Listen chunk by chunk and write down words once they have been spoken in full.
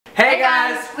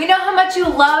guys! We know how much you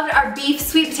loved our beef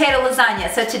sweet potato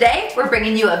lasagna, so today we're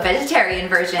bringing you a vegetarian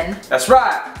version. That's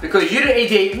right, because you don't need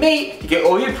to eat meat to get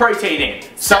all your protein in.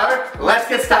 So, let's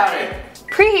get started.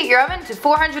 Preheat your oven to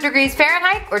 400 degrees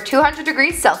Fahrenheit or 200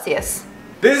 degrees Celsius.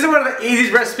 This is one of the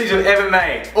easiest recipes we've ever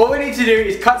made. All we need to do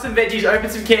is cut some veggies, open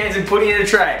some cans and put it in a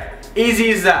tray. Easy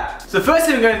as that. So the first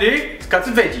thing we're going to do is cut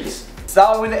some veggies.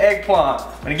 Start with the eggplant.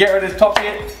 I'm going to get rid of this top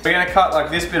bit. We're going to cut like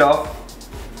this bit off.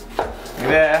 Like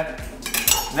there.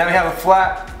 And then we have a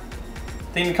flat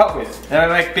thing to cut with. Then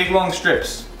we make big long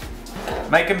strips.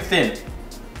 Make them thin.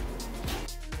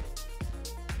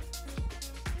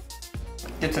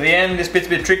 Get to the end, this bit's a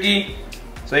bit tricky.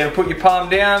 So you're going to put your palm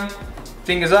down,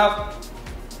 fingers up.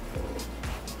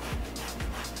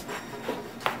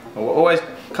 Always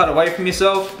cut away from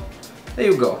yourself. There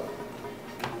you go.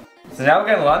 So now we're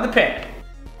going to line the pan.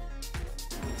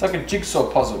 It's like a jigsaw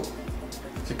puzzle.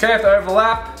 It's okay if they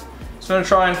overlap. Just going to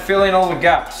try and fill in all the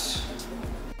gaps.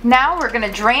 Now we're going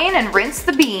to drain and rinse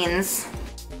the beans.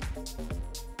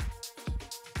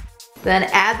 Then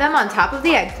add them on top of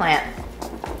the eggplant.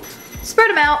 Spread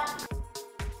them out.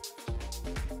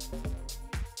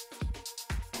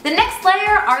 The next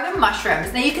layer are the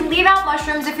mushrooms. Now you can leave out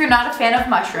mushrooms if you're not a fan of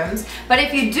mushrooms, but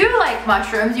if you do like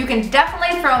mushrooms, you can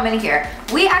definitely throw them in here.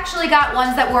 We actually got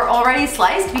ones that were already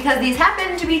sliced because these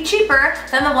happen to be cheaper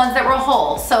than the ones that were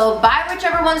whole. So buy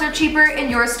whichever ones are cheaper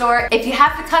in your store. If you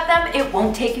have to cut them, it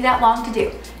won't take you that long to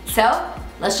do. So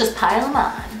let's just pile them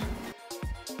on.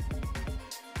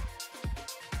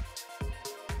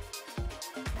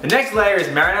 The next layer is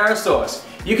marinara sauce.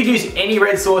 You could use any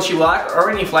red sauce you like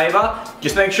or any flavor,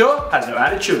 just make sure it has no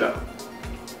added sugar.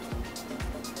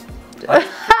 I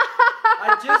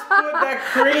just put that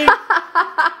cream,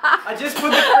 I just put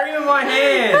the cream in my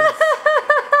hands.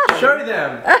 Show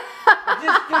them.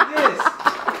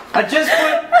 I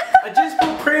just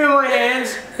put cream in my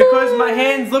hands because my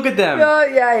hands, look at them. Oh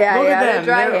yeah, look at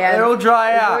them. They're all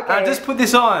dry out. Okay. I just put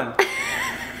this on.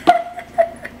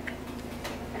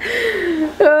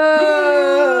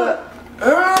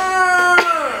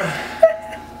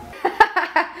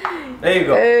 There you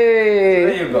go. Hey.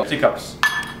 There you go. 2 cups.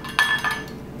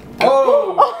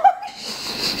 Oh!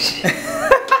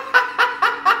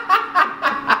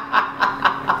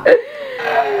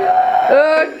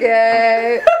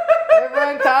 Okay.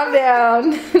 Everyone calm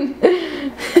down.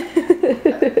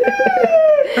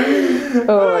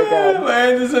 Oh my god. My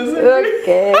hand is so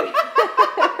okay.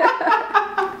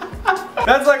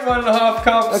 That's like 1.5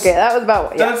 cups. Okay, that was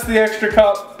about, yeah. That's the extra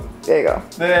cup. There you go.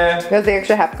 There. There's the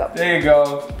extra half cup. There you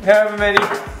go. However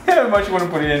much you want to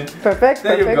put in. Perfect.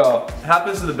 There you go. It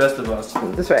happens to the best of us.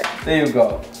 That's right. There you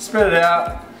go. Spread it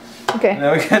out. Okay.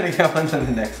 Now we're going to go on to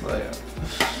the next layer.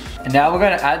 And now we're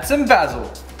going to add some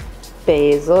basil.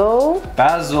 Basil.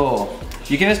 Basil.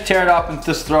 You can just tear it up and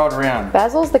just throw it around.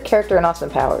 Basil's the character in Austin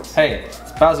Powers. Hey,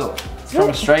 it's basil. It's from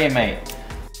Australia, mate.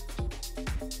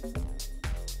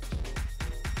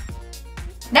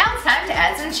 Now it's time to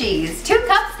add some cheese. 2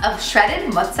 cups of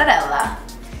shredded mozzarella.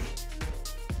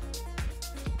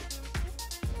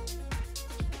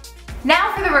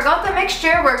 Now for the ricotta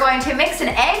mixture, we're going to mix an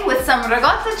egg with some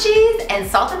ricotta cheese and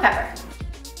salt and pepper.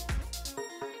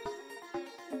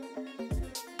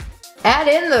 Add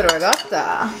in the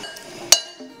ricotta.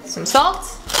 Some salt,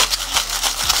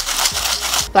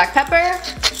 black pepper,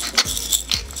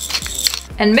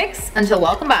 and mix until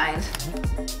well combined.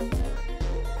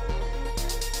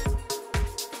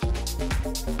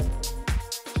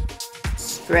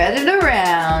 Spread it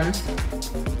around.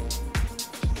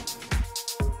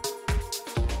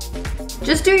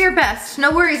 Just do your best.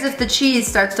 No worries if the cheese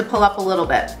starts to pull up a little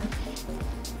bit.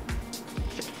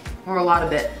 Or a lot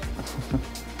of it.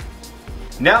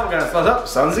 Now we're going to slice up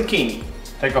some zucchini.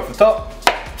 Take off the top,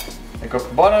 take off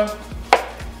the bottom,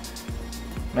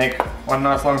 make one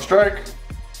nice long stroke.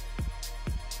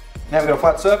 Now we've got a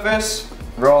flat surface,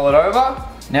 roll it over.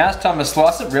 Now it's time to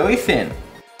slice it really thin.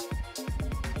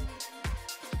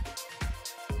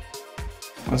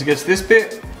 Once it gets to this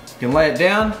bit, you can lay it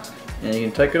down and you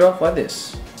can take it off like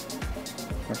this.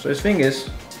 Watch those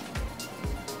fingers.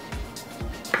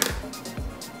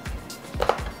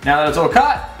 Now that it's all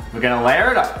cut, we're going to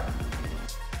layer it up.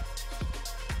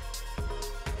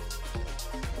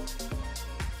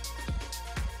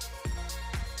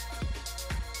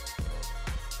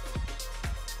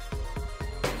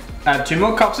 Add 2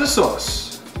 more cups of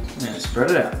sauce. Now spread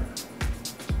it out.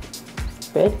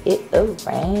 Spread it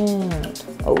around.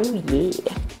 Oh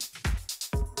yeah.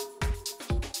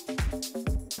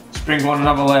 Sprinkle on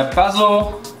another layer of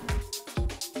basil.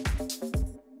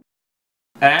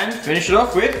 And finish it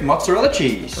off with mozzarella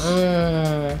cheese.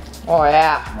 Oh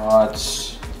yeah.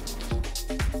 Right.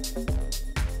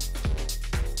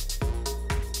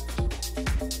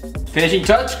 Finishing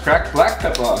touch, cracked black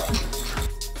pepper.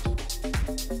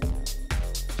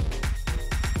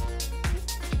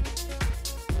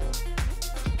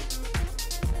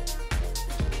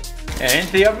 And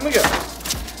into the oven we go.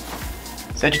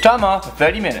 Set your timer for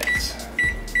 30 minutes.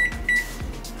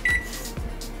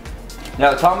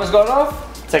 Now the timer's gone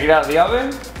off, take it out of the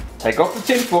oven, take off the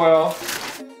tin foil.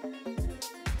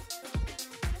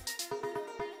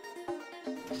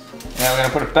 Now we're going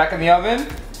to put it back in the oven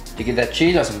to get that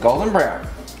cheese nice and golden brown.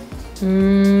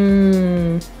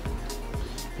 Mmm.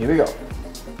 Here we go.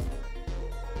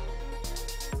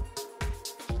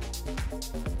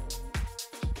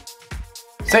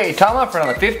 Set your timer for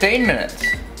another 15 minutes.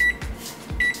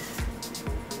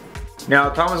 Now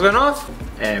the timer's gone off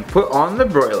and put on the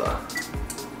broiler.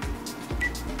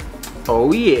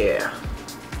 Oh yeah.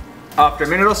 After a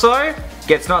minute or so,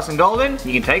 gets nice and golden,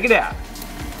 you can take it out.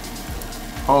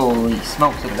 Holy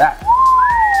smokes, look at that.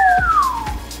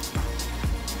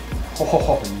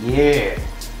 Oh yeah.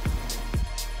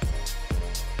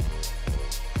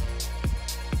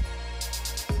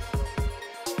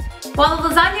 While the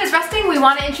lasagna is resting, we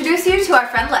want to introduce you to our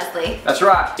friend Leslie. That's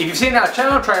right. If you've seen our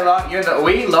channel trailer, you know that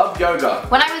we love yoga.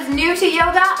 When I was new to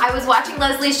yoga, I was watching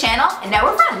Leslie's channel, and now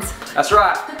we're friends. That's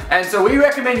right. And so we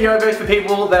recommend yoga for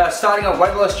people that are starting a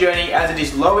weight loss journey, as it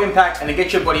is low impact and it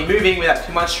gets your body moving without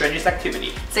too much strenuous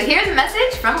activity. So here's a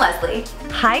message from Leslie.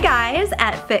 Hi guys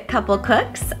at Fit Couple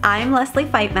Cooks. I'm Leslie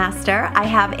Fightmaster. I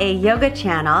have a yoga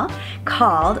channel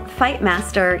called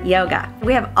Fightmaster Yoga.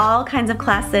 We have all kinds of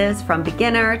classes from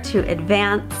beginner to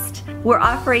advanced. We're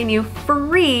offering you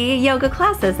free yoga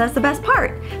classes. That's the best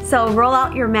part. So roll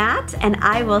out your mat and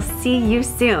I will see you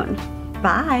soon.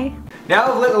 Bye.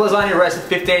 Now we've let the lasagna rest for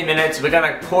 15 minutes, we're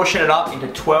going to portion it up into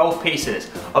 12 pieces.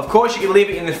 Of course you can leave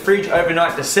it in the fridge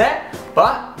overnight to set,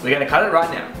 but we're going to cut it right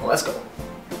now. Well, let's go.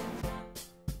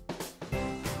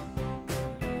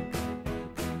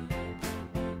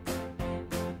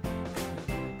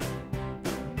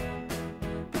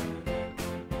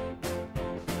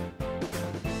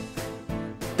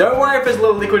 Don't worry if there's a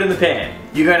little liquid in the pan.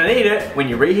 You're going to need it when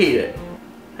you reheat it.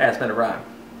 Hey, that's meant to rhyme.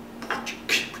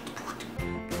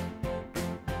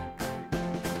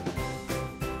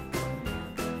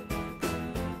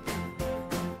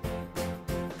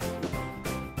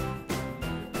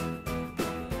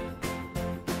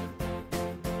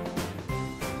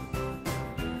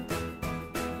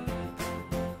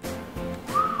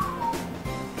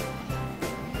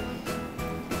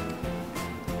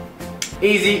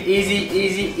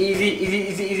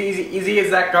 Easy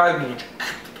as that goes.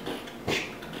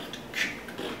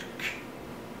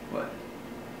 What?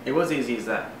 It was easy as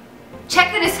that.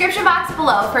 Check the description box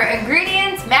below for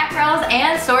ingredients, macros,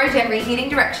 and storage and reheating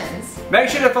directions. Make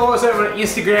sure to follow us over on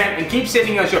Instagram and keep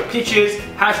sending us your pictures,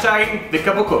 hashtagging The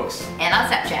Couple Cooks. And on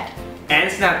Snapchat.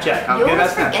 And Snapchat. You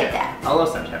always forget that. I love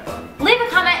Snapchat, but leave a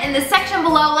comment in the section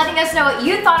below letting us know what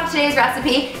you thought of today's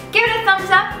recipe. Give it a thumbs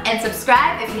up and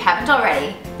subscribe if you haven't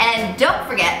already. And don't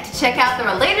forget to check out the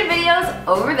related videos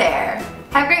over there.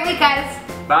 Have a great week, guys.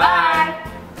 bye.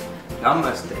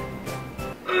 Namaste.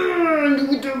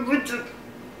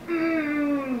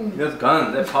 Those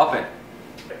guns, they're popping.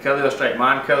 Curly or straight?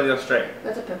 Mine curly or straight?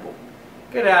 That's a pimple.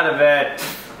 Get out of it.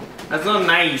 That's not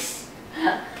nice.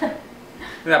 Look at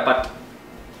that butt.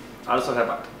 I also have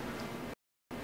butt.